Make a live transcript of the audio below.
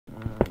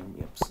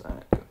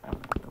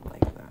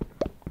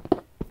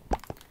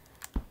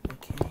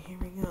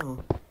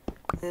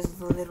this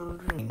little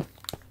room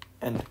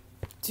and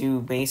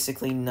do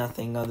basically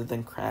nothing other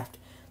than craft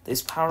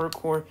this power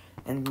core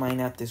and mine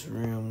out this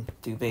room.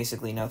 Do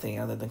basically nothing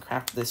other than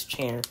craft this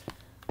chair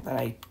that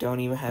I don't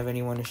even have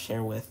anyone to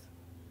share with.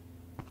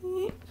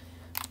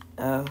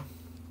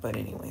 But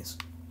anyways.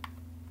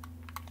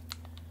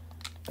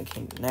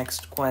 Okay,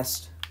 next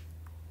quest.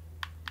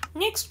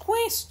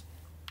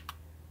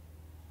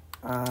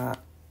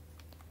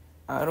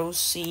 Auto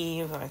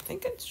save. I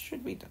think it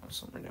should be down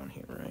somewhere down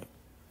here, right?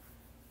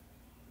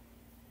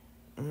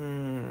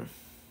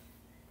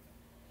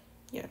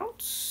 Yeah, I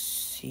don't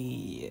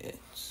see it.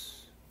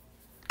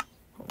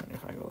 Hold on,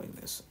 if I go like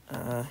this.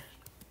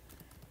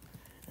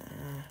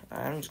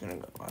 I'm just gonna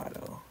go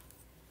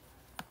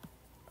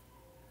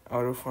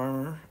auto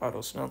farmer,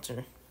 auto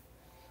smelter.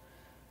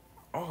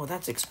 Oh,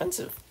 that's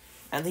expensive.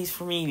 At least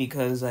for me,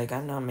 because like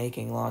I'm not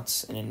making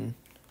lots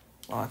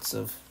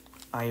of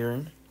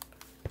iron.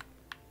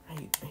 Are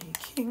you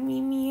kidding me,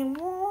 man?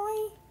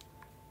 Why?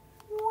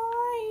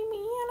 Why,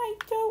 man? I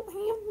don't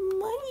have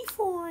money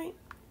for it.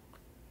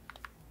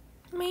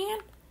 Man,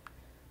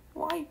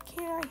 why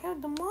can't I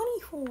have the money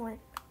for it?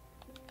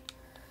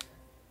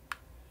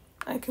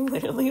 I can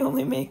literally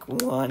only make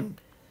one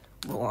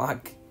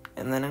block,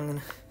 and then I'm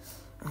gonna...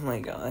 Oh my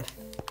god.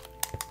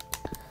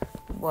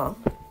 Well,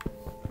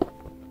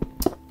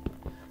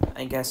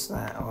 I guess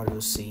that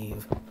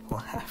autosave will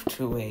have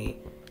to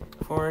wait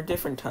for a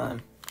different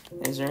time.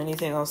 Is there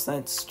anything else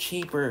that's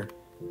cheaper?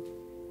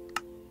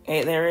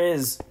 Hey, there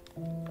is.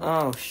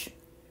 Oh,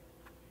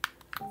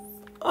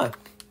 Look.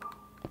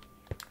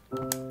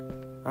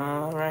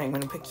 Alright, I'm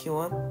gonna pick you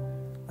up.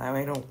 That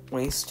way I don't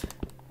waste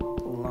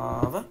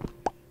lava.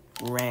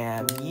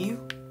 Grab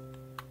you.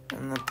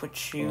 And then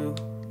put you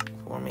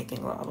for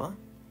making lava.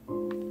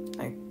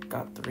 I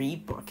got 3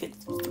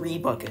 buckets. 3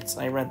 buckets.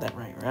 I read that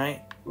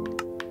right?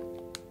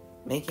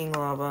 Making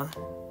lava.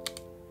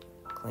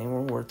 Claim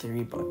reward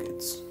 3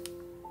 buckets.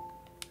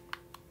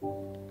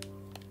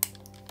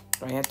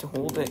 Do I have to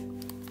hold it?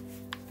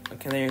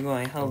 Okay, there you go.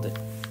 I held it.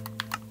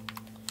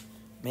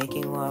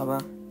 Making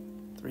lava.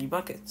 3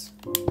 buckets.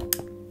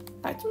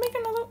 I have to make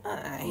another.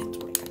 I have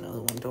to make another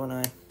one, don't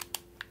I?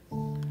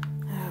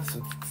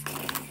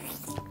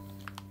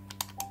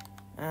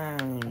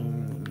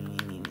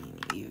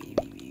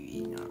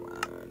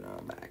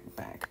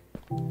 Back.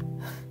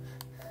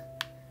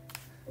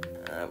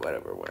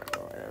 Whatever.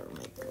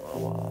 Make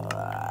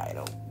lava. I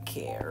don't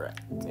care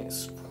at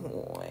this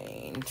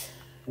point.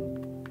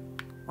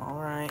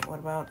 Alright, what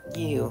about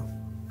you?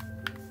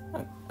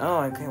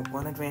 Oh, okay,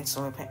 1 advanced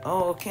solar panel.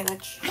 Oh, okay,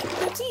 that's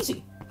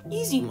easy.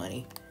 Easy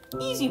money.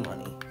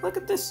 Look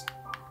at this.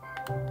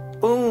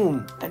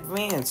 Boom!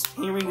 Advanced.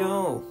 Here we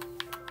go.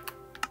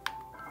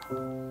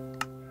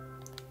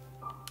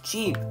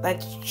 Cheap.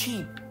 That's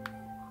cheap.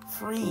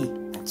 Free.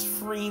 That's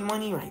free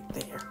money right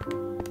there.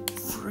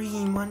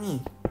 Free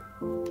money.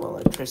 Well,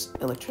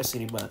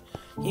 electricity, but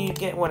you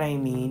get what I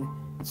mean.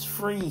 It's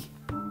free.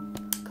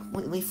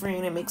 Completely free,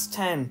 and it makes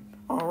 10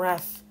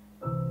 RF.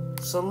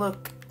 So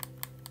look,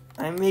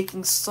 I'm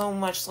making so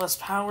much less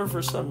power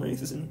for some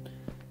reason.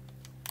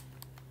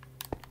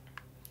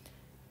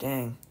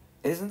 Dang.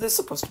 Isn't this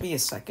supposed to be a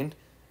second?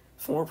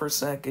 4 per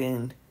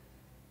second,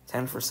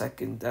 10 per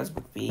second. That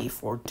would be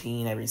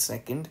 14 every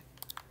second.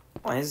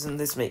 Why isn't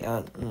this make...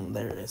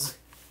 there it is.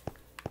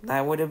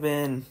 That would have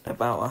been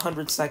about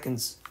 100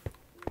 seconds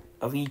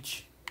of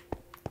each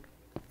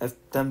of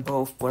them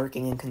both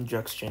working in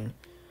conjunction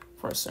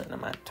for a certain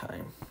amount of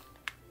time.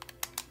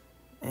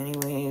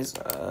 Anyways,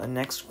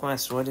 next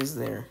quest, what is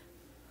there?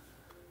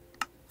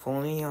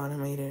 Fully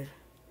automated.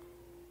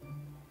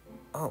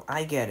 Oh,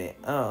 I get it.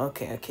 Oh,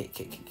 okay. I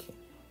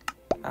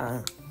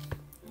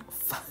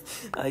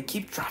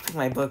keep dropping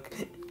my book.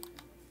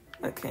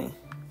 Okay.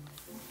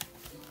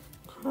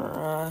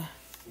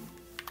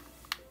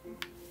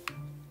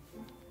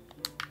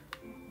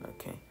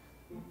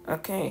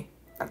 Okay.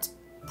 That's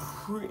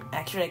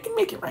actually, I can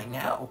make it right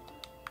now.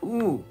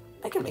 Ooh,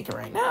 I can make it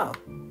right now.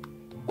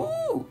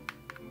 Ooh,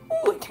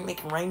 I can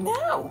make it right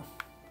now.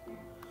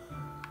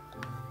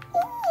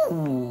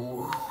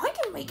 Ooh, I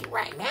can make it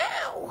right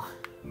now.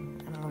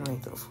 And I'm gonna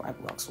make those 5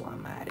 blocks while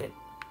I'm at it.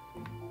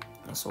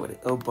 So what?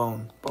 Oh,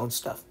 bone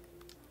stuff.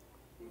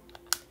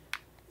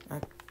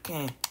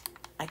 Okay,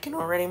 I can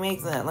already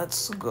make that.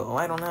 Let's go.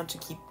 I don't have to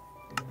keep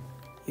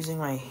using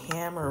my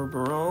hammer,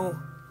 bro.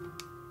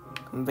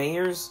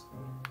 Conveyors?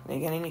 Did I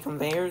get any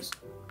conveyors?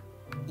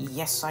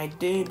 Yes, I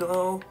did,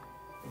 though.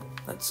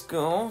 Let's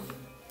go.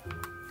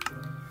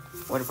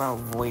 What about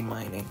void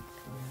mining?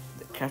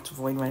 The craft of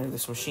void miner,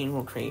 this machine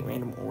will create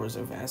random ores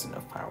if it has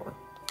enough power.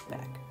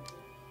 Back.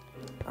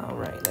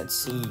 Alright, let's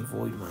see.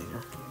 Void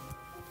miner.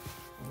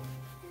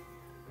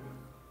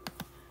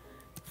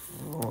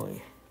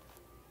 Void.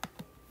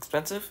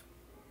 Expensive?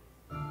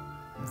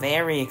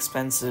 Very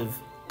expensive.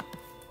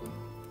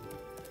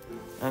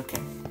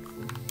 Okay.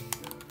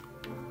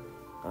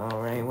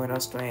 Alright, what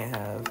else do I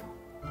have?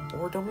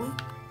 Ore doubling?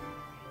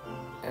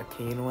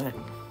 Okay, you know what?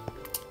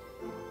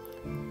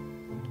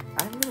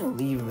 I'm gonna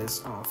leave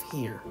this off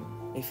here.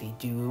 If you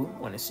do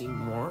want to see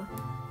more,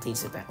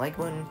 please hit that like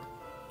button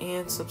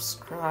and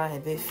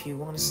subscribe if you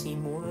want to see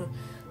more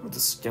of the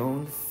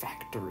Stone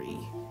Factory.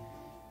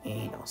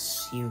 And I'll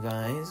see you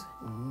guys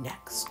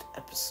next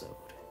episode.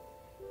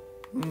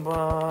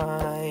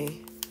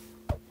 Bye.